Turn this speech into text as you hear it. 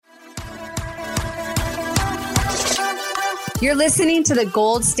You're listening to the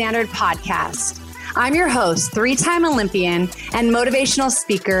Gold Standard Podcast. I'm your host, three-time Olympian and motivational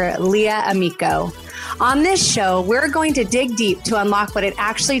speaker, Leah Amico. On this show, we're going to dig deep to unlock what it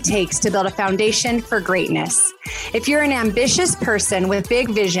actually takes to build a foundation for greatness. If you're an ambitious person with big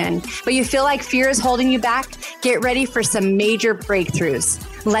vision, but you feel like fear is holding you back, get ready for some major breakthroughs.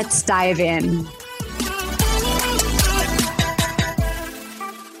 Let's dive in.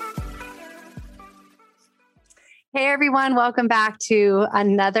 Hey everyone, welcome back to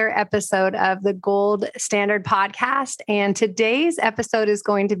another episode of the Gold Standard Podcast. And today's episode is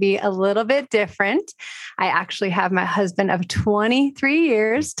going to be a little bit different. I actually have my husband of 23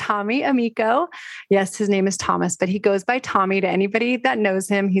 years, Tommy Amico. Yes, his name is Thomas, but he goes by Tommy to anybody that knows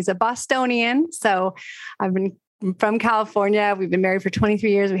him. He's a Bostonian. So I've been from California. We've been married for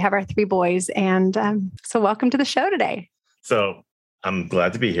 23 years. We have our three boys. And so welcome to the show today. So I'm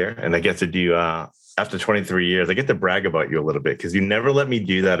glad to be here. And I get to do after 23 years, I get to brag about you a little bit because you never let me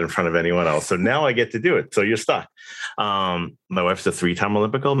do that in front of anyone else. So now I get to do it. So you're stuck. My wife's a three-time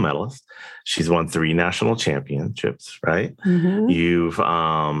Olympic gold medalist. She's won 3 national championships, right? Mm-hmm. You've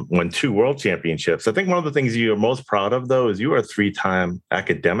won 2 world championships. I think one of the things you're most proud of, though, is you are a 3-time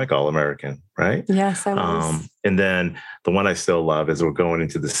academic All-American, right? Yes, I was. And then the one I still love is we're going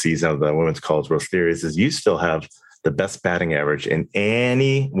into the season of the Women's College World Series is you still have the best batting average in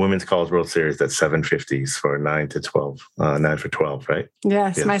any Women's College World Series. That's 750s for 9 for 12, right?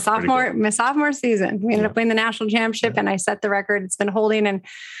 Yes, my sophomore season. We ended up winning the national championship and I set the record. It's been holding, and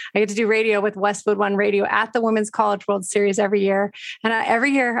I get to do radio with Westwood One Radio at the Women's College World Series every year. And every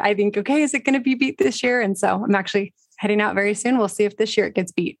year I think, okay, is it going to be beat this year? And so I'm actually heading out very soon. We'll see if this year it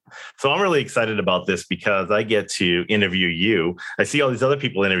gets beat. So I'm really excited about this because I get to interview you. I see all these other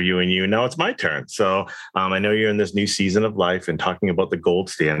people interviewing you. Now it's my turn. So I know you're in this new season of life and talking about the gold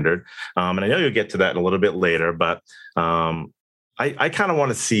standard. And I know you'll get to that in a little bit later, but I kind of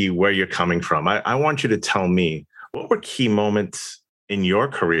want to see where you're coming from. I want you to tell me what were key moments in your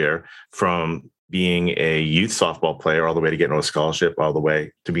career from being a youth softball player all the way to getting a scholarship, all the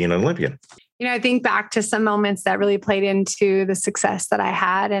way to being an Olympian. You know, I think back to some moments that really played into the success that I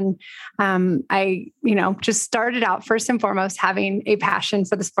had. And I, just started out first and foremost having a passion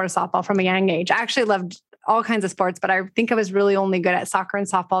for the sport of softball from a young age. I actually loved all kinds of sports, but I think I was really only good at soccer and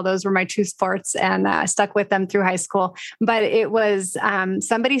softball. Those were my 2 sports, and I stuck with them through high school. But it was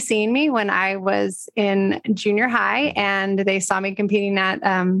somebody seeing me when I was in junior high, and they saw me competing at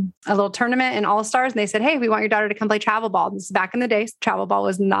a little tournament in All-Stars. And they said, "Hey, we want your daughter to come play travel ball." This is back in the day. Travel ball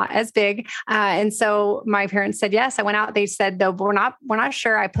was not as big. And so my parents said, yes. I went out. They said, though, we're not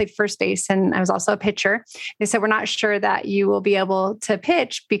sure. I played first base and I was also a pitcher. They said, we're not sure that you will be able to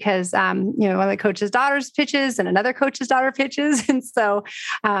pitch because, one of the coach's daughters pitches and another coach's daughter pitches. And so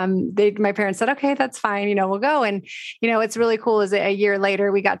my parents said, okay, that's fine. We'll go. And, what's really cool is a year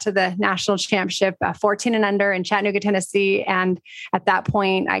later, we got to the national championship, 14 and under in Chattanooga, Tennessee. And at that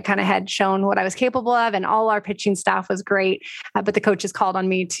point, I kind of had shown what I was capable of, and all our pitching staff was great. But the coaches called on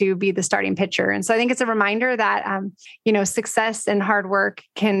me to be the starting pitcher. And so I think it's a reminder that, success and hard work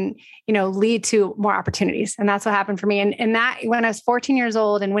can, lead to more opportunities. And that's what happened for me. And that when I was 14 years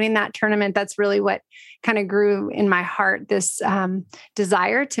old and winning that tournament, that's really what kind of grew in my heart, this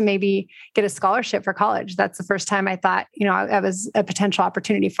desire to maybe get a scholarship for college. That's the first time I thought, that was a potential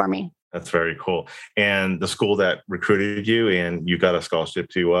opportunity for me. That's very cool. And the school that recruited you and you got a scholarship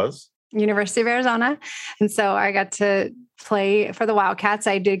to was? University of Arizona. And so I got to play for the Wildcats.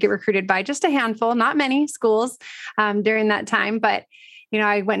 I did get recruited by just a handful, not many schools during that time, but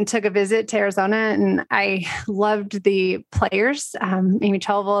I went and took a visit to Arizona and I loved the players. Amy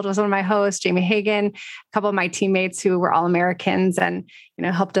Chelvold was one of my hosts, Jamie Hagan, a couple of my teammates who were All-Americans and,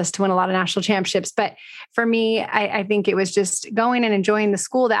 helped us to win a lot of national championships. But for me, I think it was just going and enjoying the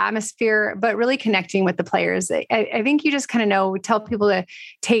school, the atmosphere, but really connecting with the players. I think you just kind of we tell people to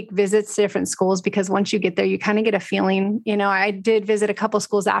take visits to different schools because once you get there, you kind of get a feeling. I did visit a couple of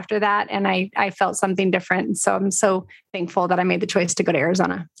schools after that and I felt something different. So I'm so thankful that I made the choice to go to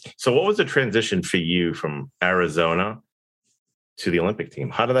Arizona. So what was the transition for you from Arizona to the Olympic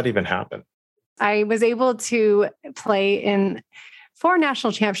team? How did that even happen? I was able to play in 4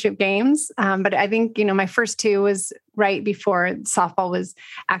 national championship games. But I think, my first 2 was right before softball was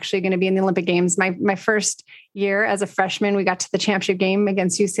actually going to be in the Olympic Games. My first year as a freshman, we got to the championship game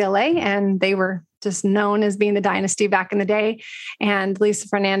against UCLA and they were just known as being the dynasty back in the day. And Lisa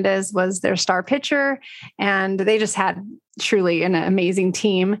Fernandez was their star pitcher. And they just had truly an amazing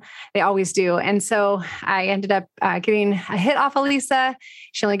team. They always do. And so I ended up getting a hit off of Lisa.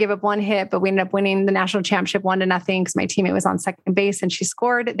 She only gave up one hit, but we ended up winning the national championship 1-0 because my teammate was on second base and she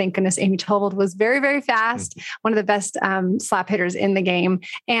scored. Thank goodness Amy Tobold was very, very fast. One of the best slap hitters in the game.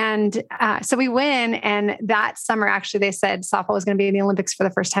 And so we win. And that summer, actually, they said softball was going to be in the Olympics for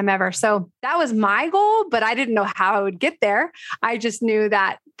the first time ever. So that was my goal, but I didn't know how I would get there. I just knew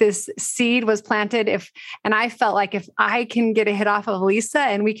that this seed was planted and I felt like if I can get a hit off of Lisa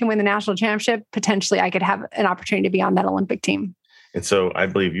and we can win the national championship, potentially I could have an opportunity to be on that Olympic team. And so I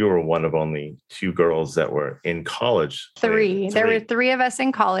believe you were one of only 2 girls that were in college. Three. There were 3 of us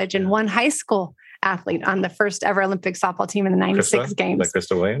in college and 1 high school athlete on the first ever Olympic softball team in the 96 games. Like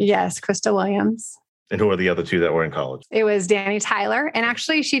Krista Williams? Yes, Krista Williams. And who are the other 2 that were in college? It was Danny Tyler. And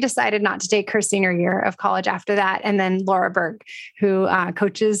actually, she decided not to take her senior year of college after that. And then Laura Berg, who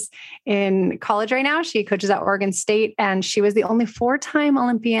coaches in college right now. She coaches at Oregon State. And she was the only 4-time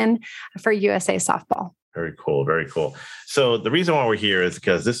Olympian for USA softball. Very cool. Very cool. So the reason why we're here is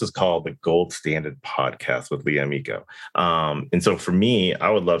because this is called the Gold Standard Podcast with Leah Amico. And so for me, I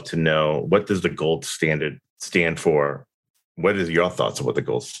would love to know, what does the Gold Standard stand for? What is your thoughts of what the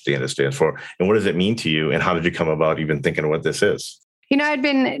Gold Standard stands for? And what does it mean to you? And how did you come about even thinking of what this is? I'd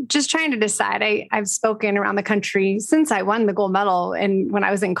been just trying to decide. I've spoken around the country since I won the gold medal. And when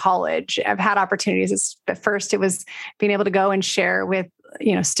I was in college, I've had opportunities. At first, it was being able to go and share with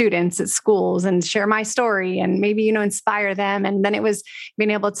students at schools and share my story and maybe, inspire them. And then it was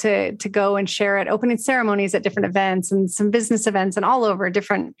being able to go and share at opening ceremonies at different events and some business events and all over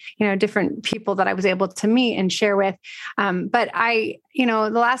different people that I was able to meet and share with. But I, the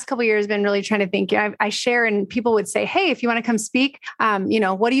last couple of years been really trying to think, I share and people would say, hey, if you want to come speak,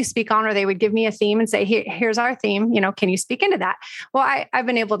 what do you speak on? Or they would give me a theme and say, here's our theme, can you speak into that? Well, I've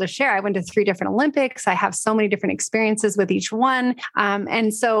been able to share. I went to 3 different Olympics. I have so many different experiences with each one.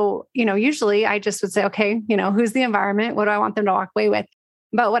 And so, usually I just would say, okay, who's the environment? What do I want them to walk away with?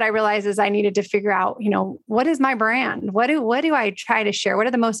 But what I realized is I needed to figure out, what is my brand? What do I try to share? What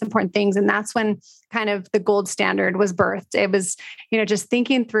are the most important things? And that's when kind of the gold standard was birthed. It was, just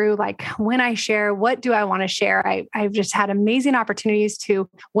thinking through like when I share, what do I want to share? I've just had amazing opportunities to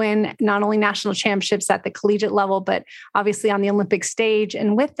win not only national championships at the collegiate level, but obviously on the Olympic stage.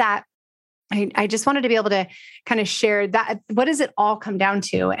 And with that, I just wanted to be able to kind of share that. What does it all come down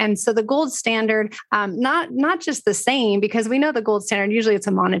to? And so the gold standard, not just the same, because we know the gold standard, usually it's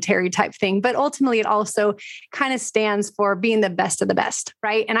a monetary type thing, but ultimately it also kind of stands for being the best of the best,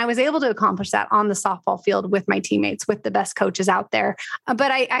 right? And I was able to accomplish that on the softball field with my teammates, with the best coaches out there.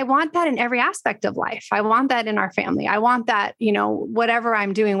 But I want that in every aspect of life. I want that in our family. I want that, whatever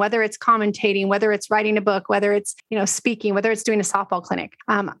I'm doing, whether it's commentating, whether it's writing a book, whether it's, speaking, whether it's doing a softball clinic.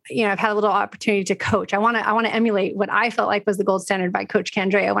 I've had a little opportunity to coach. I want to emulate what I felt like was the gold standard by Coach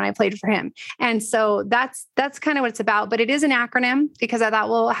Candrea when I played for him. And so that's kind of what it's about, but it is an acronym because I thought,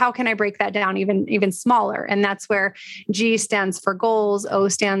 well, how can I break that down even smaller? And that's where G stands for goals, O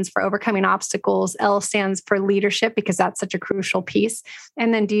stands for overcoming obstacles, L stands for leadership because that's such a crucial piece.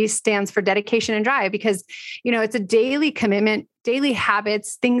 And then D stands for dedication and drive because, it's a daily commitment, daily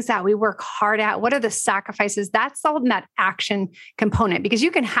habits, things that we work hard at. What are the sacrifices? That's all in that action component because you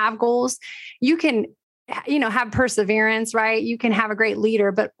can have goals, you can, have perseverance, right? You can have a great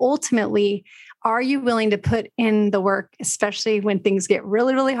leader, but ultimately, are you willing to put in the work, especially when things get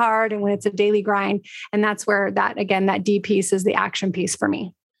really, really hard and when it's a daily grind? And that's where that D piece is the action piece for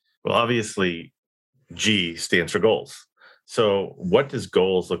me. Well, obviously, G stands for goals. So what does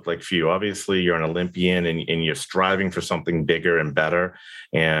goals look like for you? Obviously, you're an Olympian and you're striving for something bigger and better.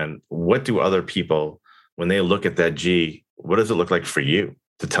 And what do other people, when they look at that G, what does it look like for you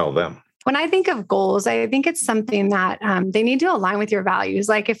to tell them? When I think of goals, I think it's something that they need to align with your values.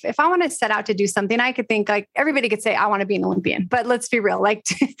 Like if I want to set out to do something, I could think like everybody could say, I want to be an Olympian, but let's be real. Like,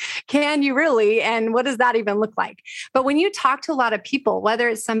 can you really? And what does that even look like? But when you talk to a lot of people, whether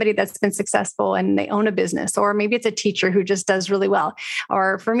it's somebody that's been successful and they own a business, or maybe it's a teacher who just does really well,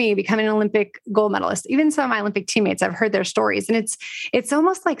 or for me, becoming an Olympic gold medalist, even some of my Olympic teammates, I've heard their stories. And it's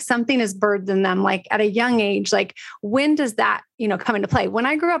almost like something is birthed in them, like at a young age, like when does that come into play? When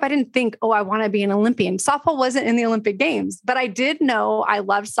I grew up, I didn't think, oh, I want to be an Olympian. Softball wasn't in the Olympic Games, but I did know I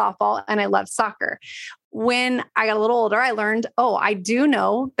loved softball and I loved soccer. when I got a little older, I learned, oh, I do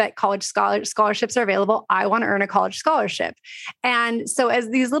know that college scholarships are available. I want to earn a college scholarship. And so as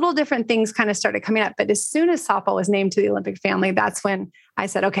these little different things kind of started coming up, but as soon as softball was named to the Olympic family, that's when I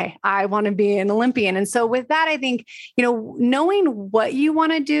said, okay, I want to be an Olympian. And so with that, I think, knowing what you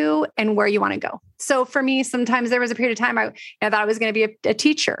want to do and where you want to go. So for me, sometimes there was a period of time I thought I was going to be a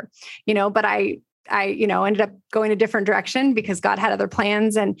teacher, but I ended up going a different direction because God had other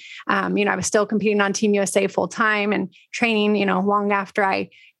plans. And, I was still competing on Team USA full time and training, long after I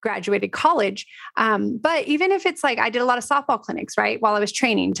graduated college. But even if it's like, I did a lot of softball clinics, right? While I was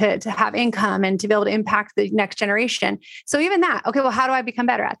training to have income and to be able to impact the next generation. So even that, okay, well, how do I become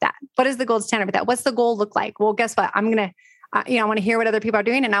better at that? What is the gold standard with that? What's the goal look like? Well, guess what? I'm going to, I want to hear what other people are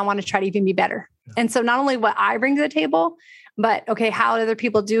doing and I want to try to even be better. And so not only what I bring to the table, but okay, how are other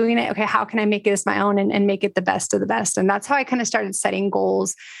people doing it? Okay, how can I make this my own and make it the best of the best? And that's how I kind of started setting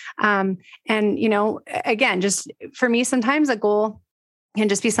goals. Again, just for me, sometimes a goal can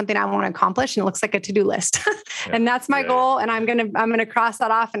just be something I want to accomplish and it looks like a to-do list. And that's my goal. And I'm going to cross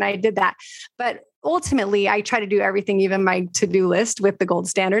that off. And I did that. But ultimately I try to do everything, even my to-do list with the gold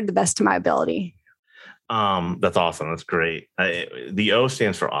standard, the best of my ability. That's awesome. That's great. The O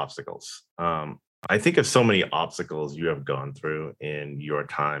stands for obstacles. I think of so many obstacles you have gone through in your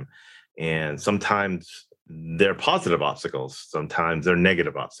time, and sometimes they're positive obstacles. Sometimes they're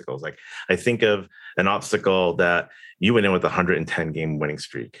negative obstacles. Like I think of an obstacle that you went in with a 110 game winning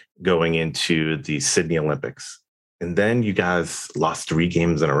streak going into the Sydney Olympics. And then you guys lost 3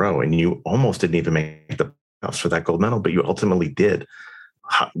 games in a row and you almost didn't even make the playoffs for that gold medal, but you ultimately did.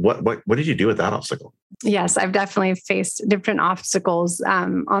 What did you do with that obstacle? Yes, I've definitely faced different obstacles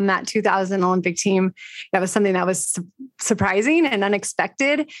on that 2000 Olympic team. That was something that was surprising and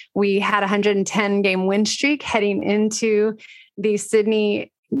unexpected. We had a 110 game win streak heading into the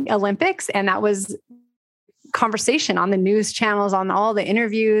Sydney Olympics. And that was conversation on the news channels, on all the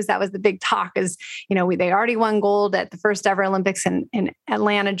interviews. That was the big talk is, they already won gold at the first ever Olympics in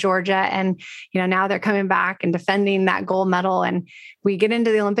Atlanta, Georgia. And, now they're coming back and defending that gold medal. And we get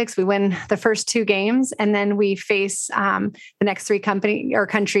into the Olympics, we win the first 2 games, and then we face the next 3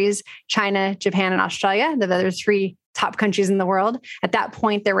 countries, China, Japan, and Australia, the other 3 top countries in the world. At that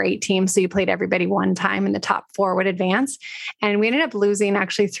point, there were 8 teams. So you played everybody one time and the top 4 would advance. And we ended up losing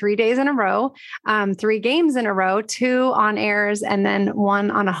actually 3 days in a row, 3 games in a row, 2 on airs, and then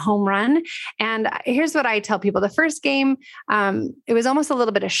 1 on a home run. And here's what I tell people. The first game, it was almost a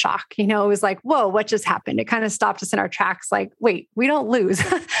little bit of shock. It was like, whoa, what just happened? It kind of stopped us in our tracks. Like, wait, we don't lose.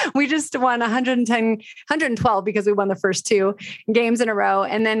 We just won 112 because we won the first 2 games in a row.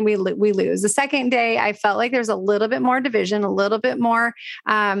 And then we lose. The second day, I felt like there's a little bit more division, a little bit more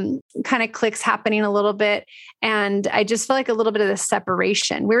kind of clicks happening a little bit. And I just felt like a little bit of the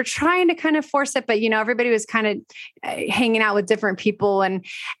separation. We were trying to kind of force it, but everybody was kind of hanging out with different people. And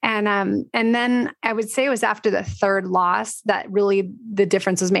then I would say it was after the 3rd loss that really the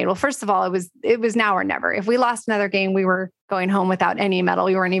difference was made. Well, first of all, it was now or never. If we lost another game, we were going home without any medal.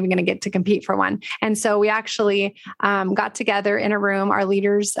 We weren't even going to get to compete for one. And so we actually got together in a room. Our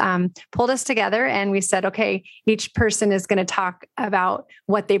leaders pulled us together and we said, okay, each person is going to talk about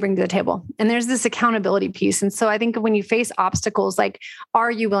what they bring to the table. And there's this accountability piece. And so I think when you face obstacles, like, are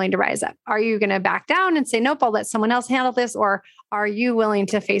you willing to rise up? Are you going to back down and say, nope, I'll let someone else handle this? Or are you willing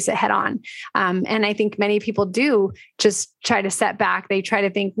to face it head on? And I think many people do just try to set back. They try to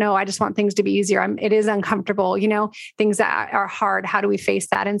think, no, I just want things to be easier. It is uncomfortable, things that are hard. How do we face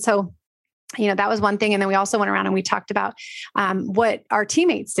that? And so, that was one thing. And then we also went around and we talked about what our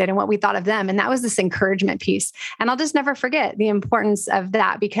teammates did and what we thought of them. And that was this encouragement piece. And I'll just never forget the importance of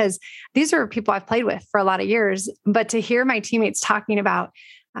that, because these are people I've played with for a lot of years. But to hear my teammates talking about,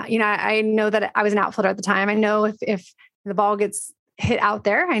 I know that I was an outfielder at the time. I know if the ball gets hit out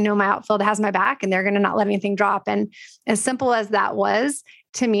there, I know my outfield has my back and they're going to not let anything drop. And as simple as that was,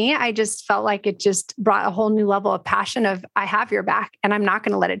 to me, I just felt like it just brought a whole new level of passion of, I have your back and I'm not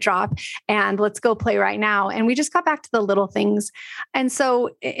going to let it drop, and let's go play right now. And we just got back to the little things. And so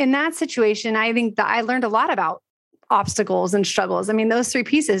in that situation, I think that I learned a lot about obstacles and struggles. I mean, those 3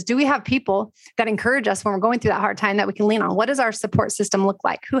 pieces. Do we have people that encourage us when we're going through that hard time that we can lean on? What does our support system look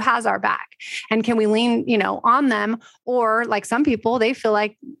like? Who has our back? And can we lean, on them? Or like some people, they feel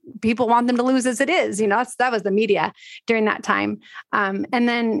like people want them to lose as it is. That was the media during that time. And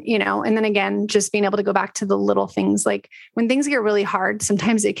then again, just being able to go back to the little things. Like when things get really hard,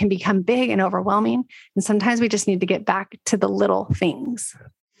 sometimes it can become big and overwhelming. And sometimes we just need to get back to the little things.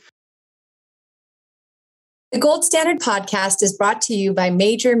 The Gold Standard podcast is brought to you by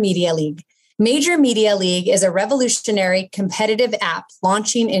Major Media League. Major Media League is a revolutionary competitive app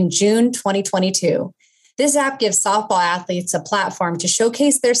launching in June 2022. This app gives softball athletes a platform to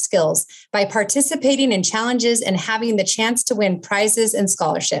showcase their skills by participating in challenges and having the chance to win prizes and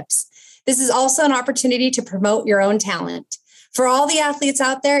scholarships. This is also an opportunity to promote your own talent. For all the athletes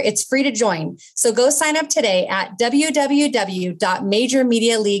out there, it's free to join. So go sign up today at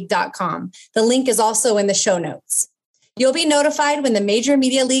www.majormedialeague.com. The link is also in the show notes. You'll be notified when the Major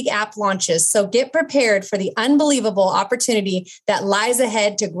Media League app launches, so get prepared for the unbelievable opportunity that lies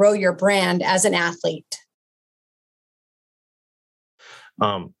ahead to grow your brand as an athlete.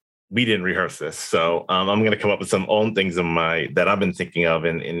 We didn't rehearse this, so I'm going to come up with some own things that I've been thinking of,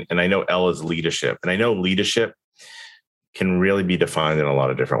 and I know Ella's leadership, and I know leadership can really be defined in a lot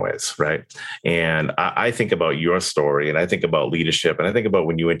of different ways, right? And I think about your story, and I think about leadership, and I think about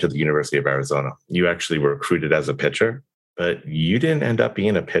when you went to the University of Arizona. You actually were recruited as a pitcher, but you didn't end up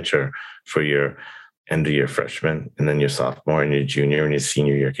being a pitcher for your end of your freshman, and then your sophomore, and your junior, and your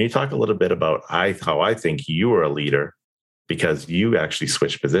senior year. Can you talk a little bit about how I think you were a leader, because you actually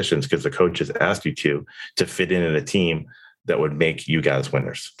switched positions because the coaches asked you to fit in a team that would make you guys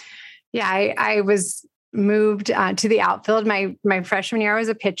winners? Yeah, I was moved to the outfield. My freshman year, I was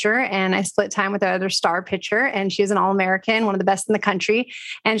a pitcher, and I split time with another star pitcher, and she's an All-American, one of the best in the country.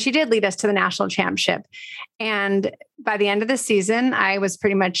 And she did lead us to the national championship. And by the end of the season, I was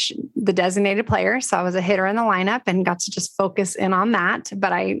pretty much the designated player. So I was a hitter in the lineup and got to just focus in on that.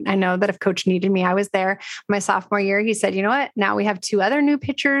 But I know that if coach needed me, I was there. My sophomore year, he said, you know what, now we have two other new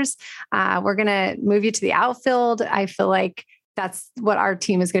pitchers. We're going to move you to the outfield. I feel like that's what our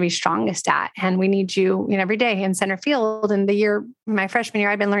team is going to be strongest at. And we need you, every day in center field. And my freshman year,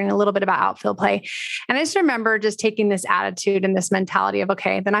 I'd been learning a little bit about outfield play. And I just remember just taking this attitude and this mentality of,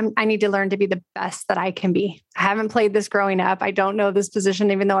 okay, then I need to learn to be the best that I can be. I haven't played this growing up. I don't know this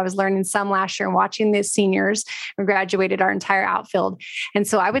position, even though I was learning some last year and watching the seniors who graduated our entire outfield. And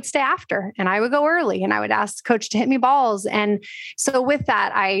so I would stay after, and I would go early, and I would ask coach to hit me balls. And so with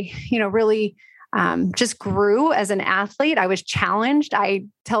that, I, really just grew as an athlete. I was challenged. I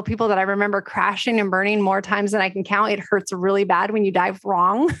tell people that I remember crashing and burning more times than I can count. It hurts really bad when you dive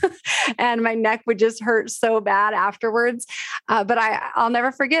wrong. And my neck would just hurt so bad afterwards. But I'll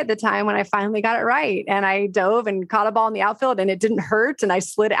never forget the time when I finally got it right. And I dove and caught a ball in the outfield, and it didn't hurt. And I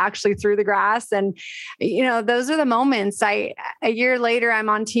slid actually through the grass. And, those are the moments. A year later, I'm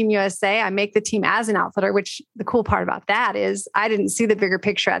on Team USA. I make the team as an outfielder, which the cool part about that is I didn't see the bigger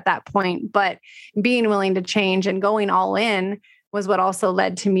picture at that point, but being willing to change and going all in was what also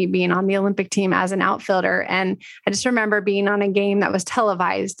led to me being on the Olympic team as an outfielder. And I just remember being on a game that was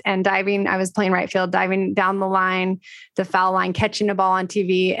televised and diving. I was playing right field, diving down the line, the foul line, catching a ball on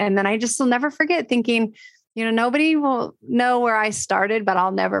TV. And then I just will never forget thinking, nobody will know where I started, but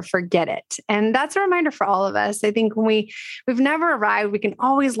I'll never forget it. And that's a reminder for all of us. I think when we've never arrived, we can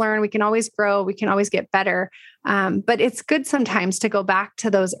always learn, we can always grow, we can always get better. But it's good sometimes to go back to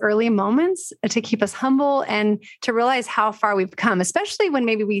those early moments to keep us humble and to realize how far we've come, especially when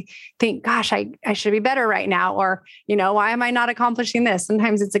maybe we think, gosh, I should be better right now. Or, why am I not accomplishing this?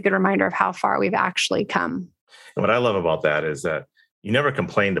 Sometimes it's a good reminder of how far we've actually come. And what I love about that is that you never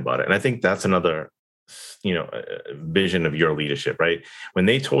complained about it. And I think that's another vision of your leadership, right? When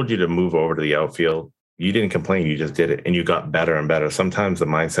they told you to move over to the outfield, you didn't complain, you just did it, and you got better and better. Sometimes the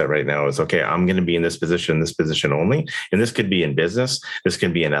mindset right now is, okay, I'm going to be in this position only. And this could be in business, this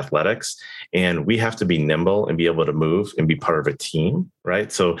can be in athletics. And we have to be nimble and be able to move and be part of a team,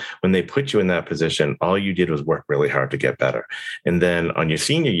 right? So when they put you in that position, all you did was work really hard to get better. And then on your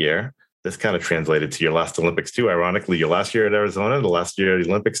senior year, this kind of translated to your last Olympics too. Ironically, your last year at Arizona, the last year at the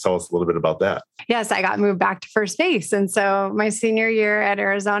Olympics. Tell us a little bit about that. Yes, I got moved back to first base. And so my senior year at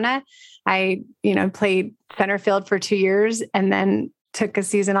Arizona, I, played center field for 2 years and then took a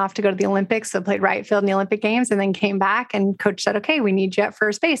season off to go to the Olympics. So played right field in the Olympic Games and then came back, and coach said, okay, we need you at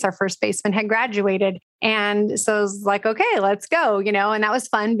first base. Our first baseman had graduated. And so I was like, okay, let's go, and that was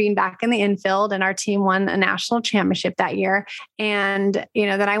fun being back in the infield, and our team won a national championship that year. And,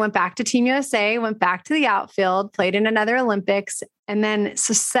 then I went back to Team USA, went back to the outfield, played in another Olympics. And then,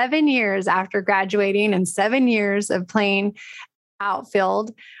 so 7 years after graduating and 7 years of playing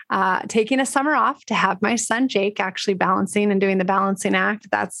outfield, taking a summer off to have my son, Jake, actually balancing and doing the balancing act.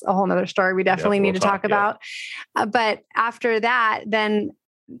 That's a whole nother story we definitely need to talk about. But after that, then,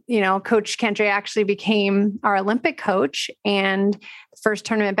 Coach Kendre actually became our Olympic coach. And the first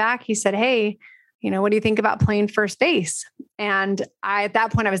tournament back, he said, hey, what do you think about playing first base? And at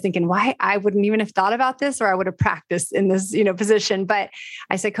that point I was thinking, why? I wouldn't even have thought about this, or I would have practiced in this, position. But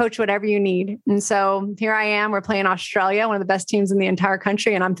I said, coach, whatever you need. And so here I am, we're playing Australia, one of the best teams in the entire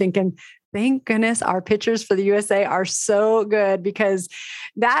country. And I'm thinking, thank goodness our pitchers for the USA are so good, because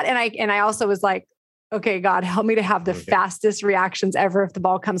that, and I also was like, okay, God, help me to have the fastest reactions ever if the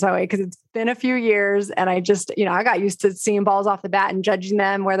ball comes my way. Cause it's been a few years and I just, I got used to seeing balls off the bat and judging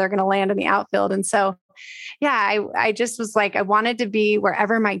them where they're going to land in the outfield. And so, yeah, I just was like, I wanted to be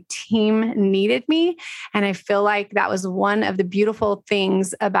wherever my team needed me. And I feel like that was one of the beautiful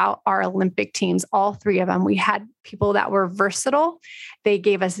things about our Olympic teams, all three of them. We had people that were versatile. They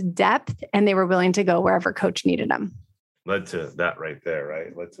gave us depth and they were willing to go wherever coach needed them. Led to that right there,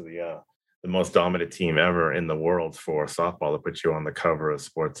 right? Led to the most dominant team ever in the world for softball that put you on the cover of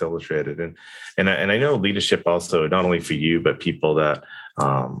Sports Illustrated. And I know leadership also, not only for you, but people that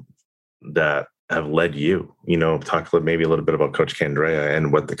have led you, talk maybe a little bit about Coach Candrea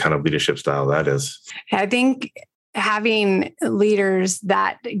and what the kind of leadership style that is. I think having leaders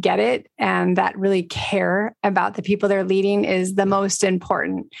that get it and that really care about the people they're leading is the most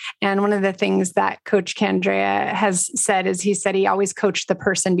important. And one of the things that Coach Candrea has said is he said he always coached the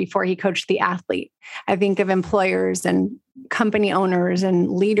person before he coached the athlete. I think of employers and company owners and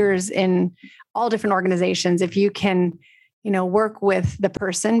leaders in all different organizations. If you can work with the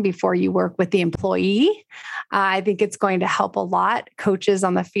person before you work with the employee. I think it's going to help a lot. Coaches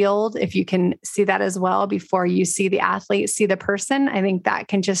on the field, if you can see that as well before you see the athlete, see the person, I think that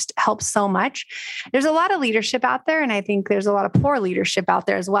can just help so much. There's a lot of leadership out there, and I think there's a lot of poor leadership out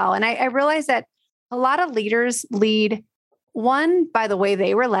there as well. And I realize that a lot of leaders lead, one, by the way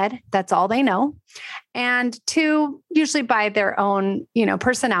they were led. That's all they know. And two, usually by their own,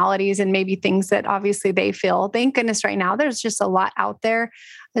 personalities and maybe things that obviously they feel. Thank goodness right now, there's just a lot out there.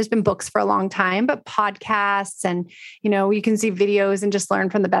 There's been books for a long time, but podcasts and, you can see videos and just learn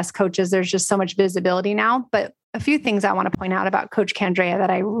from the best coaches. There's just so much visibility now. But a few things I want to point out about Coach Candrea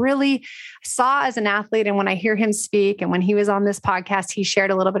that I really saw as an athlete. And when I hear him speak and when he was on this podcast, he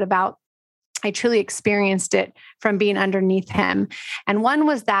shared a little bit about, I truly experienced it from being underneath him. And one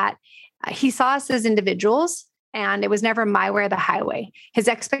was that he saw us as individuals, and it was never my way or the highway. His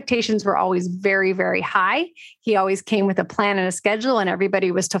expectations were always very, very high. He always came with a plan and a schedule, and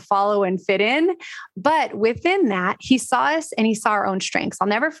everybody was to follow and fit in. But within that, he saw us and he saw our own strengths. I'll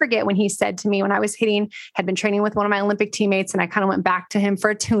never forget when he said to me when I was had been training with one of my Olympic teammates, and I kind of went back to him for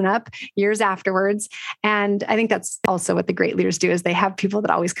a tune-up years afterwards. And I think that's also what the great leaders do, is they have people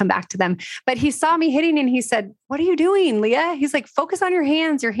that always come back to them. But he saw me hitting and he said, "What are you doing, Leah?" He's like, "Focus on your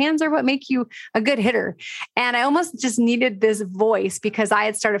hands. Your hands are what make you a good hitter." And I almost just needed this voice because I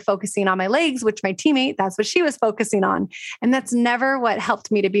had started focusing on my legs, which my teammate, that's what she was focusing on. And that's never what helped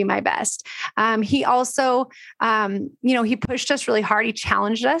me to be my best. He also, he pushed us really hard. He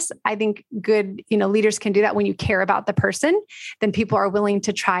challenged us. I think good, leaders can do that. When you care about the person, then people are willing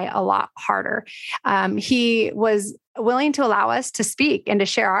to try a lot harder. He was willing to allow us to speak and to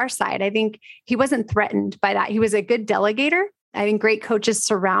share our side. I think he wasn't threatened by that. He was a good delegator. I think great coaches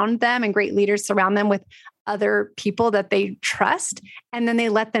surround them and great leaders surround them with other people that they trust, and then they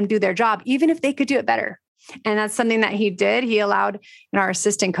let them do their job, even if they could do it better. And that's something that he did. He allowed our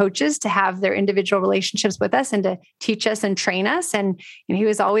assistant coaches to have their individual relationships with us and to teach us and train us. And he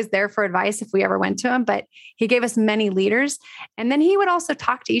was always there for advice if we ever went to him, but he gave us many leaders. And then he would also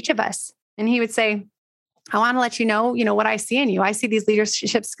talk to each of us and he would say, "I want to let you know, what I see in you. I see these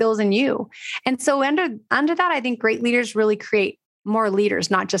leadership skills in you." And so under that, I think great leaders really create more leaders,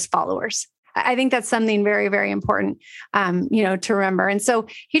 not just followers. I think that's something very, very important, to remember. And so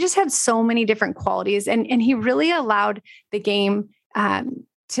he just had so many different qualities, and he really allowed the game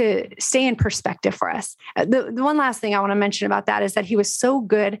to stay in perspective for us. The one last thing I want to mention about that is that he was so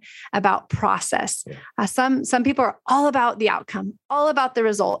good about process. Yeah. Some people are all about the outcome, all about the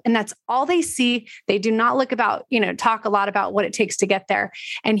result, and that's all they see. They do not talk a lot about what it takes to get there.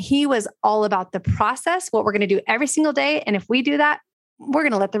 And he was all about the process, what we're going to do every single day. And if we do that, we're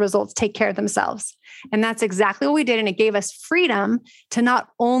going to let the results take care of themselves. And that's exactly what we did. And it gave us freedom to not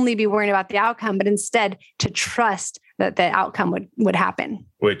only be worrying about the outcome, but instead to trust that the outcome would happen.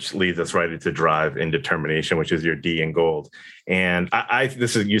 Which leads us right into drive and determination, which is your D in gold. And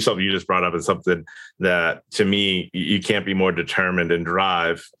this is something you just brought up, is something that to me, you can't be more determined and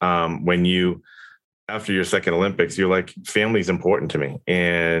drive when you, after your second Olympics, you're like, family's important to me.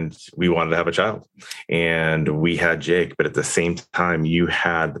 And we wanted to have a child and we had Jake, but at the same time, you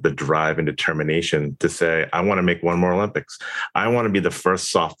had the drive and determination to say, I want to make one more Olympics. I want to be the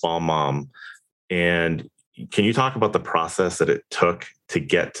first softball mom. And can you talk about the process that it took to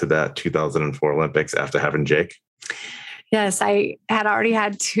get to that 2004 Olympics after having Jake? Yes, I had already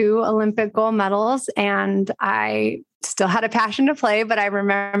had 2 Olympic gold medals and I still had a passion to play, but I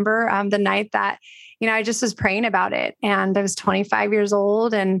remember the night that I just was praying about it, and I was 25 years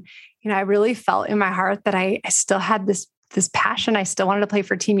old, and I really felt in my heart that I still had this this passion. I still wanted to play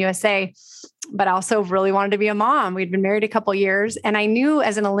for Team USA, but I also really wanted to be a mom. We'd been married a couple of years, and I knew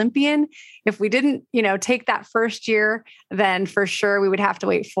as an Olympian, if we didn't, take that first year, then for sure we would have to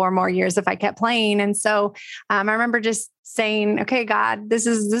wait 4 more years if I kept playing. And so I remember just saying, okay, God, this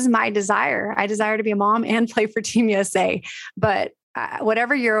is my desire. I desire to be a mom and play for Team USA, but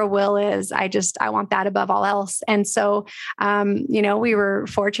whatever your will is, I want that above all else. And so, we were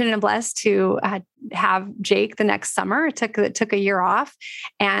fortunate and blessed to have Jake the next summer. It took a year off.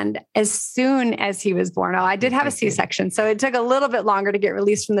 And as soon as he was born, I did have a C-section. So it took a little bit longer to get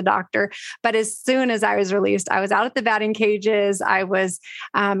released from the doctor. But as soon as I was released, I was out at the batting cages. I was,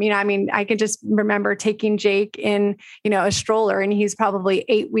 I can just remember taking Jake in, a stroller, and he's probably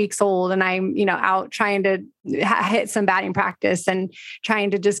 8 weeks old. And I'm, out trying to hit some batting practice and trying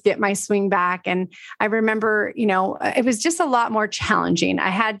to just get my swing back. And I remember, it was just a lot more challenging. I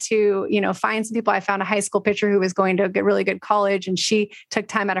had to, find some people. I found a high school pitcher who was going to a really good college, and she took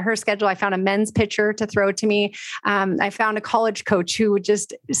time out of her schedule. I found a men's pitcher to throw to me. I found a college coach who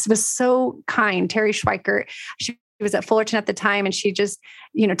was so kind, Terry Schweikert. She was at Fullerton at the time, and she just,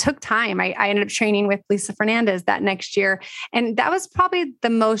 took time. I ended up training with Lisa Fernandez that next year. And that was probably the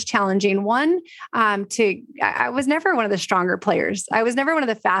most challenging one. I was never one of the stronger players. I was never one of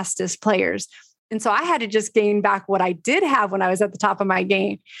the fastest players. And so I had to just gain back what I did have when I was at the top of my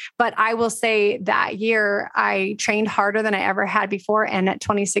game. But I will say that year I trained harder than I ever had before. And at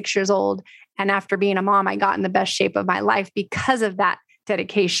 26 years old, and after being a mom, I got in the best shape of my life because of that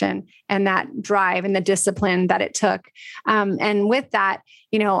dedication and that drive and the discipline that it took. And with that,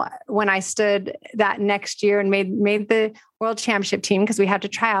 when I stood that next year and made the world championship team, because we had to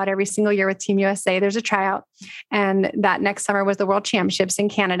try out every single year with Team USA, there's a tryout. And that next summer was the world championships in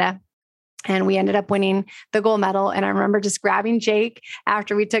Canada. And we ended up winning the gold medal. And I remember just grabbing Jake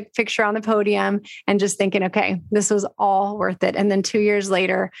after we took a picture on the podium and just thinking, okay, this was all worth it. And then 2 years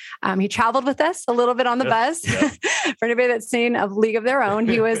later, he traveled with us a little bit on the bus. For anybody that's seen of League of Their Own,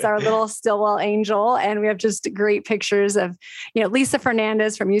 he was our little Stillwell angel. And we have just great pictures of, Lisa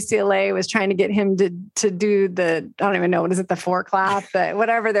Fernandez from UCLA was trying to get him to do I don't even know, what is it, the 4 clap,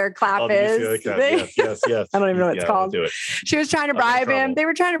 whatever their clap is. Yes. I don't even know what it's called. She was trying to bribe him. They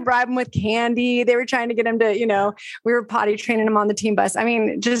were trying to bribe him with candy. They were trying to get him to, we were potty training him on the team bus. I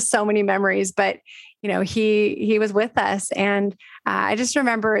mean, just so many memories, but he was with us. And I just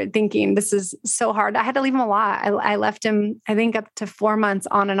remember thinking, this is so hard. I had to leave him a lot. I left him, I think, up to 4 months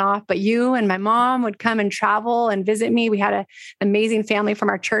on and off, but you and my mom would come and travel and visit me. We had an amazing family from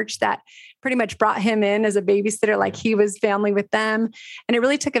our church that pretty much brought him in as a babysitter, like he was family with them. And it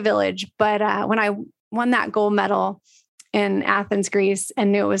really took a village. But when I won that gold medal in Athens, Greece,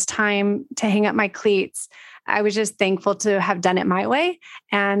 and knew it was time to hang up my cleats, I was just thankful to have done it my way,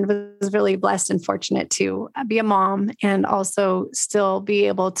 and was really blessed and fortunate to be a mom and also still be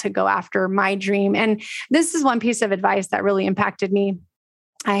able to go after my dream. And this is one piece of advice that really impacted me.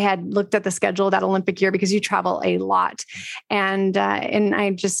 I had looked at the schedule that Olympic year, because you travel a lot. And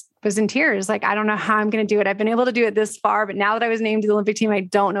I just was in tears. Like, I don't know how I'm going to do it. I've been able to do it this far, but now that I was named to the Olympic team, I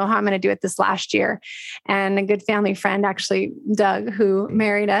don't know how I'm going to do it this last year. And a good family friend, actually, Doug, who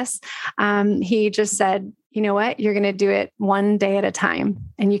married us, he just said, you know what, you're going to do it one day at a time,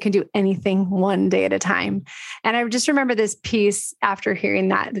 and you can do anything one day at a time. And I just remember this piece after hearing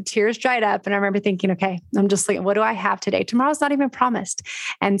that, the tears dried up. And I remember thinking, okay, I'm just like, what do I have today? Tomorrow's not even promised.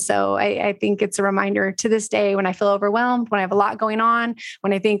 And so I think it's a reminder to this day, when I feel overwhelmed, when I have a lot going on,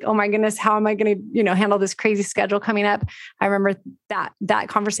 when I think, oh my goodness, how am I going to, handle this crazy schedule coming up? I remember that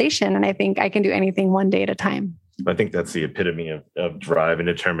conversation. And I think I can do anything one day at a time. I think that's the epitome of drive and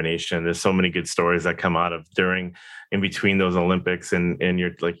determination. There's so many good stories that come out of in between those Olympics and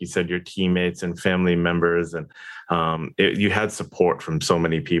your, like you said, your teammates and family members. And you had support from so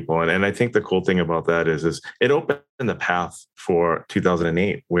many people. And I think the cool thing about that is it opened the path for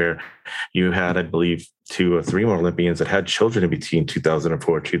 2008, where you had, I believe, 2 or 3 more Olympians that had children in between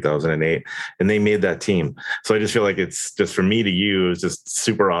 2004, 2008, and they made that team. So I just feel like it's just, for me to you, it's just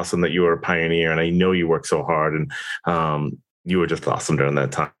super awesome that you were a pioneer, and I know you worked so hard, and you were just awesome during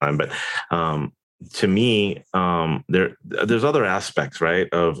that time. But to me, there's other aspects, right,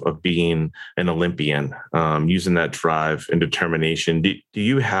 of being an Olympian, using that drive and determination. Do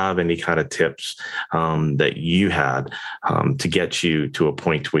you have any kind of tips that you had to get you to a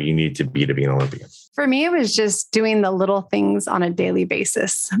point where you need to be an Olympian? For me, it was just doing the little things on a daily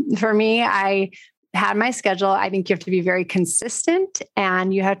basis. For me, I had my schedule. I think you have to be very consistent,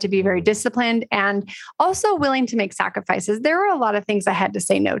 and you have to be very disciplined, and also willing to make sacrifices. There were a lot of things I had to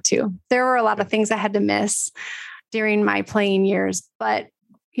say no to. There were a lot of things I had to miss during my playing years, but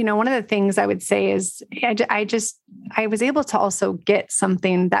one of the things I would say is I was able to also get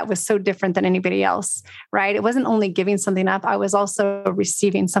something that was so different than anybody else, right? It wasn't only giving something up, I was also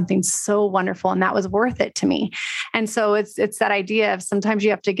receiving something so wonderful, and that was worth it to me. And so it's that idea of sometimes you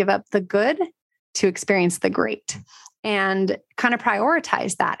have to give up the good to experience the great, and kind of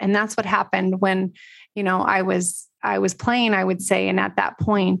prioritize that. And that's what happened when, I was playing, I would say, and at that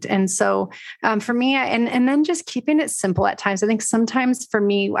point. And so for me, and then just keeping it simple at times. I think sometimes for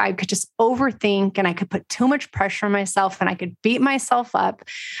me, I could just overthink and I could put too much pressure on myself and I could beat myself up.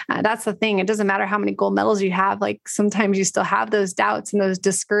 That's the thing. It doesn't matter how many gold medals you have. Like sometimes you still have those doubts and those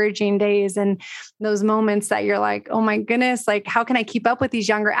discouraging days and those moments that you're like, oh my goodness, like how can I keep up with these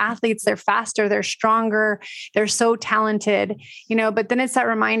younger athletes? They're faster, they're stronger, they're so talented, but then it's that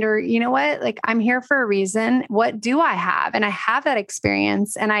reminder, you know what, like I'm here for a reason. What do I have? And I have that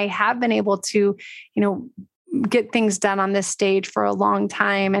experience, and I have been able to, get things done on this stage for a long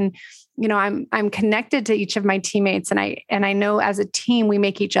time. And, I'm connected to each of my teammates, and I know as a team, we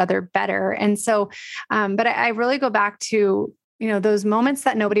make each other better. And so, but I really go back to, those moments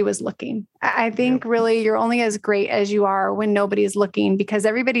that nobody was looking. I think really you're only as great as you are when nobody is looking, because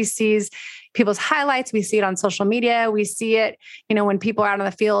everybody sees people's highlights. We see it on social media. We see it, when people are out on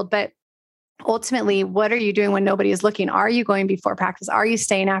the field, but ultimately, what are you doing when nobody is looking? Are you going before practice? Are you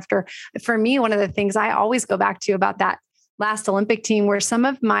staying after? For me, one of the things I always go back to about that last Olympic team were some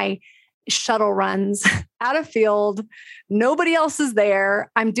of my shuttle runs out of field. Nobody else is there.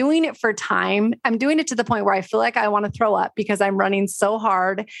 I'm doing it for time. I'm doing it to the point where I feel like I want to throw up because I'm running so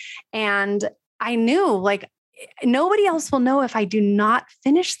hard. And I knew like, nobody else will know if I do not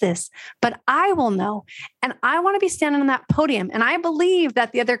finish this, but I will know. And I want to be standing on that podium. And I believe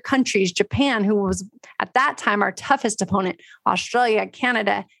that the other countries, Japan, who was at that time our toughest opponent, Australia,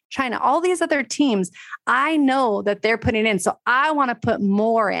 Canada, China, all these other teams, I know that they're putting in. So I want to put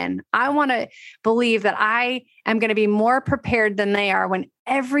more in. I want to believe that I am going to be more prepared than they are when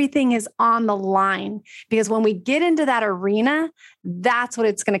everything is on the line. Because when we get into that arena, that's what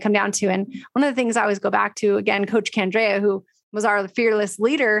it's going to come down to. And one of the things I always go back to, again, Coach Candrea, who was our fearless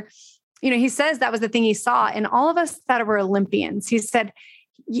leader, he says that was the thing he saw in all of us that were Olympians. He said,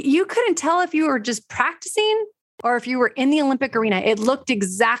 you couldn't tell if you were just practicing or if you were in the Olympic arena. It looked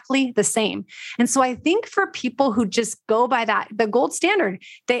exactly the same. And so I think for people who just go by that, the gold standard,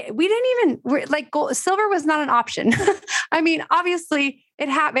 silver was not an option. I mean, obviously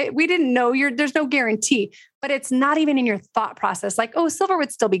we didn't know there's no guarantee, but it's not even in your thought process. Like, oh, silver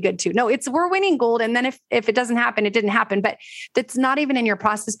would still be good too. No, we're winning gold. And then if it doesn't happen, it didn't happen, but that's not even in your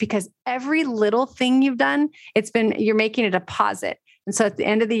process, because every little thing you've done, you're making a deposit. And so at the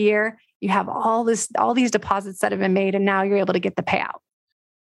end of the year, you have all these deposits that have been made, and now you're able to get the payout.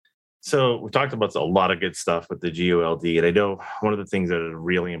 So we talked about a lot of good stuff with the GOLD, and I know one of the things that is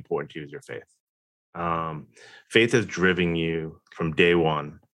really important to you is your faith. Faith has driven you from day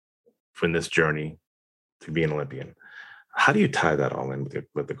one from this journey to be an Olympian. How do you tie that all in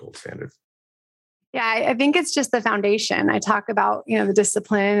with the gold standard? Yeah, I think it's just the foundation. I talk about, the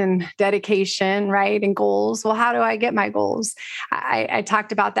discipline and dedication, right? And goals. Well, how do I get my goals? I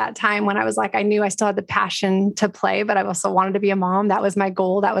talked about that time when I was like, I knew I still had the passion to play, but I also wanted to be a mom. That was my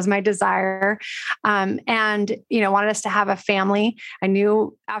goal. That was my desire. And, wanted us to have a family. I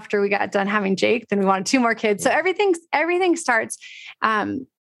knew after we got done having Jake, then we wanted 2 more kids. So everything starts,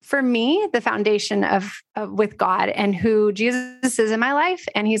 for me, the foundation of with God and who Jesus is in my life,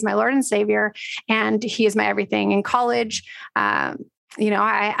 and he's my Lord and Savior, and he is my everything. In college, I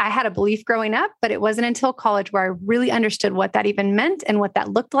had a belief growing up, but it wasn't until college where I really understood what that even meant and what that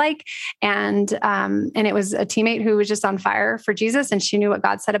looked like. And it was a teammate who was just on fire for Jesus, and she knew what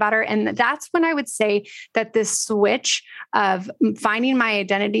God said about her. And that's when I would say that this switch of finding my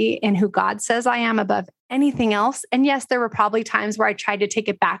identity in who God says I am above anything else. And yes, there were probably times where I tried to take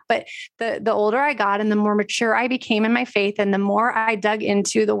it back, but the older I got and the more mature I became in my faith, and the more I dug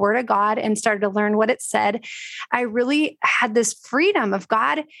into the word of God and started to learn what it said, I really had this freedom of,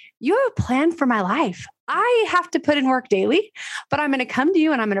 God, you have a plan for my life. I have to put in work daily, but I'm going to come to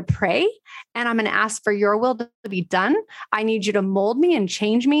you and I'm going to pray and I'm going to ask for your will to be done. I need you to mold me and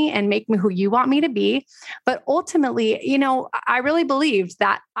change me and make me who you want me to be. But ultimately, I really believed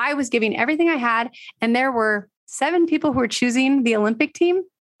that I was giving everything I had, and there were 7 people who were choosing the Olympic team,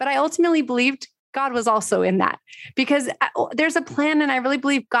 but I ultimately believed God was also in that, because there's a plan. And I really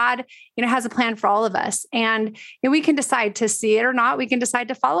believe God, has a plan for all of us. And we can decide to see it or not. We can decide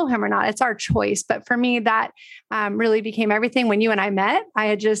to follow him or not. It's our choice. But for me, that really became everything. When you and I met, I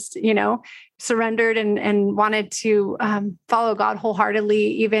had just, surrendered and wanted to follow God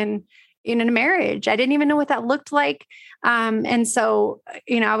wholeheartedly, even, in a marriage. I didn't even know what that looked like. And so,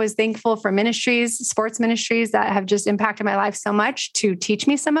 I was thankful for ministries, sports ministries that have just impacted my life so much to teach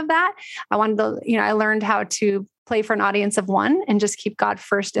me some of that. I learned how to play for an audience of one and just keep God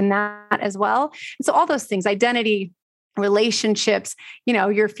first in that as well. And so all those things, identity, relationships,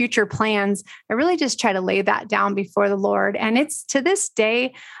 your future plans, I really just try to lay that down before the Lord. And it's to this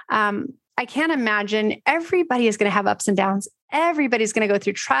day, I can't imagine. Everybody is going to have ups and downs. Everybody's going to go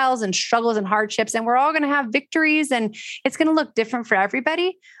through trials and struggles and hardships, and we're all going to have victories, and it's going to look different for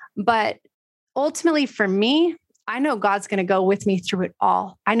everybody. But ultimately for me, I know God's going to go with me through it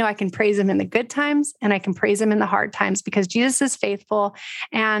all. I know I can praise him in the good times and I can praise him in the hard times because Jesus is faithful.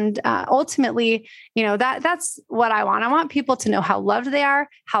 And ultimately, that's what I want. I want people to know how loved they are,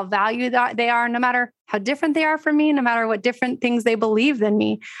 how valued they are, no matter how different they are from me, no matter what different things they believe than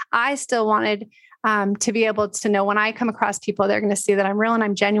me. I still wanted to be able to know when I come across people, they're going to see that I'm real and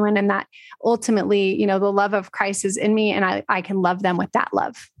I'm genuine, and that ultimately, the love of Christ is in me, and I can love them with that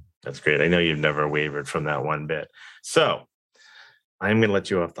love. That's great. I know you've never wavered from that one bit. So I'm going to let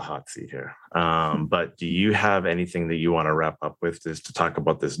you off the hot seat here. But do you have anything that you want to wrap up with, just to talk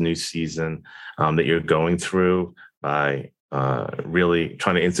about this new season that you're going through by really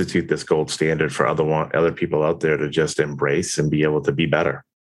trying to institute this gold standard for other people out there to just embrace and be able to be better?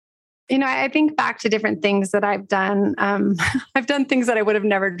 I think back to different things that I've done. I've done things that I would have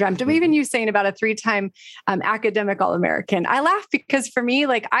never dreamt of. Even you saying about a 3-time academic All-American. I laugh because for me,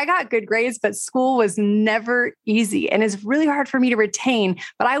 I got good grades, but school was never easy. And it's really hard for me to retain.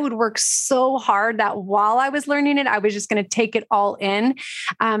 But I would work so hard that while I was learning it, I was just going to take it all in.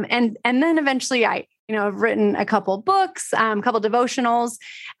 And then eventually I've written a couple books, a couple devotionals.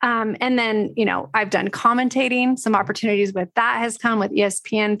 And then, I've done commentating. Some opportunities with that has come with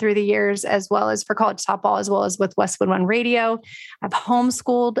ESPN through the years, as well as for college softball, as well as with Westwood One Radio. I've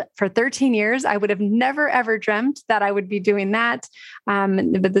homeschooled for 13 years. I would have never, ever dreamt that I would be doing that.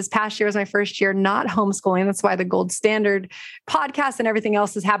 But this past year was my first year not homeschooling. That's why the Gold Standard podcast and everything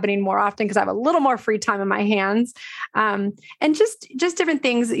else is happening more often, because I have a little more free time in my hands. And just different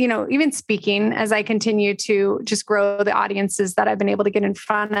things, even speaking as I continue to just grow the audiences that I've been able to get in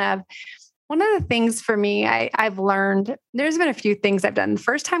front of. One of the things for me, I've learned, there's been a few things I've done.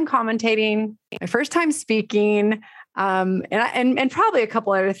 First time commentating, my first time speaking, and probably a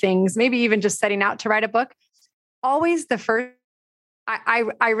couple other things, maybe even just setting out to write a book. Always the first,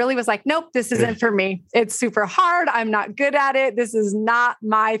 I really was like, nope, this isn't for me. It's super hard. I'm not good at it. This is not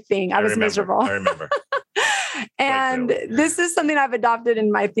my thing. I was miserable. I remember. And this is something I've adopted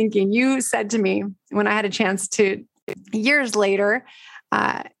in my thinking. You said to me when I had a chance to, years later,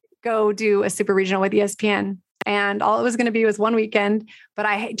 go do a super regional with ESPN. And all it was going to be was one weekend, but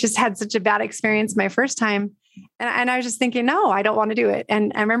I just had such a bad experience my first time. And I was just thinking, no, I don't want to do it.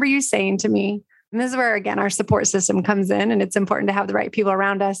 And I remember you saying to me, and this is where, again, our support system comes in, and it's important to have the right people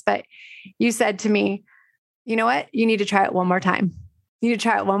around us. But you said to me, you know what? You need to try it one more time. You need to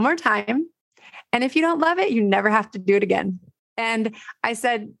try it one more time. And if you don't love it, you never have to do it again. And I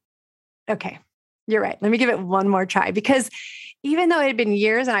said, okay, you're right. Let me give it one more try, because even though it had been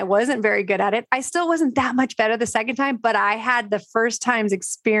years and I wasn't very good at it, I still wasn't that much better the second time, but I had the first time's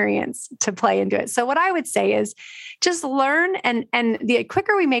experience to play into it. So what I would say is just learn, and the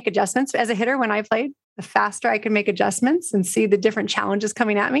quicker we make adjustments. As a hitter, when I played, the faster I could make adjustments and see the different challenges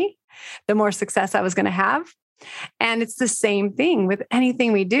coming at me, the more success I was going to have. And it's the same thing with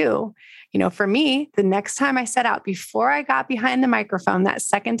anything we do. For me, the next time I set out, before I got behind the microphone that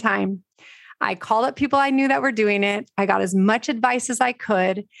second time, I called up people I knew that were doing it. I got as much advice as I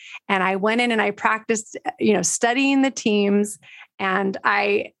could. And I went in and I practiced, studying the teams. And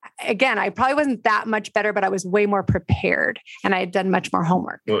I probably wasn't that much better, but I was way more prepared and I had done much more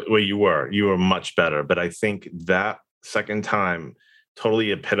homework. Well, you were much better. But I think that second time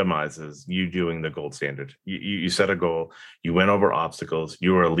totally epitomizes you doing the gold standard. You set a goal, you went over obstacles,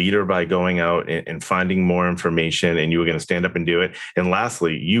 you were a leader by going out and finding more information, and you were going to stand up and do it. And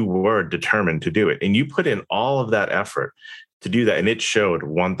lastly, you were determined to do it. And you put in all of that effort to do that. And it showed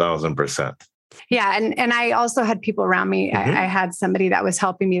 1000%. Yeah. And I also had people around me. Mm-hmm. I had somebody that was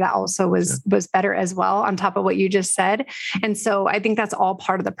helping me that also was better as well, on top of what you just said. And so I think that's all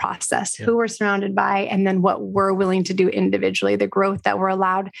part of the process, who we're surrounded by, and then what we're willing to do individually, the growth that we're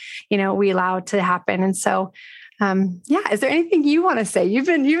allowed, we allow to happen. And so, is there anything you want to say? You've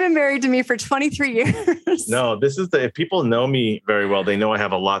been married to me for 23 years. No, if people know me very well, they know I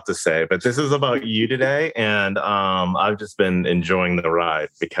have a lot to say, but this is about you today. And I've just been enjoying the ride,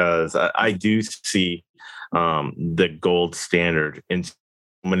 because I do see the gold standard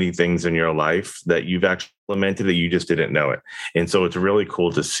many things in your life that you've actually implemented that you just didn't know it. And so it's really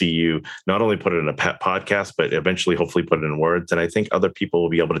cool to see you not only put it in a podcast, but eventually hopefully put it in words. And I think other people will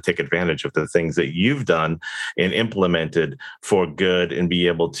be able to take advantage of the things that you've done and implemented for good and be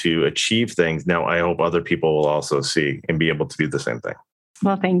able to achieve things. Now, I hope other people will also see and be able to do the same thing.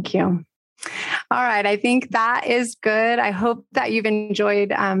 Well, thank you. All right. I think that is good. I hope that you've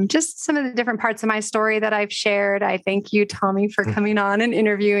enjoyed just some of the different parts of my story that I've shared. I thank you, Tommy, for coming on and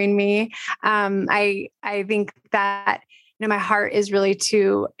interviewing me. I think that my heart is really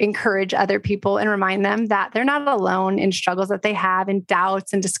to encourage other people and remind them that they're not alone in struggles that they have and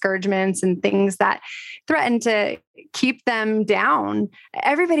doubts and discouragements and things that threaten to keep them down.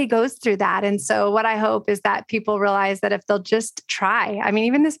 Everybody goes through that. And so what I hope is that people realize that if they'll just try, I mean,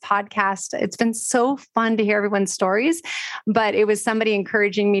 even this podcast, it's been so fun to hear everyone's stories, but it was somebody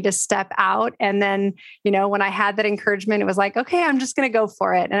encouraging me to step out. And then, when I had that encouragement, it was like, okay, I'm just going to go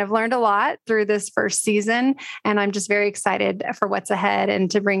for it. And I've learned a lot through this first season, and I'm just very excited for what's ahead and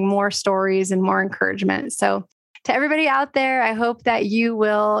to bring more stories and more encouragement. So to everybody out there, I hope that you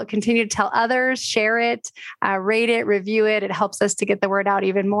will continue to tell others, share it, rate it, review it. It helps us to get the word out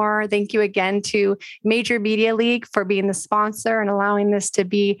even more. Thank you again to Major Media League for being the sponsor and allowing this to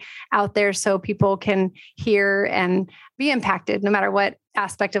be out there so people can hear and be impacted no matter what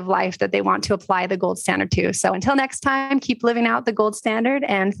aspect of life that they want to apply the gold standard to. So until next time, keep living out the gold standard,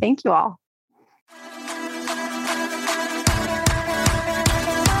 and thank you all.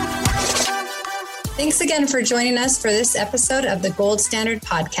 Thanks again for joining us for this episode of the Gold Standard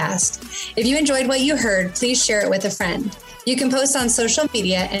Podcast. If you enjoyed what you heard, please share it with a friend. You can post on social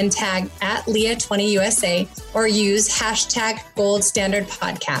media and tag @Leah20USA or use #Gold Standard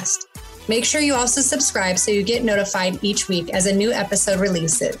Podcast. Make sure you also subscribe so you get notified each week as a new episode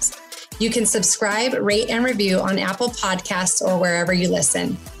releases. You can subscribe, rate, and review on Apple Podcasts or wherever you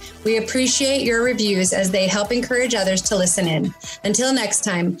listen. We appreciate your reviews as they help encourage others to listen in. Until next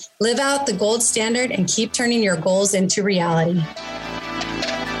time, live out the gold standard and keep turning your goals into reality.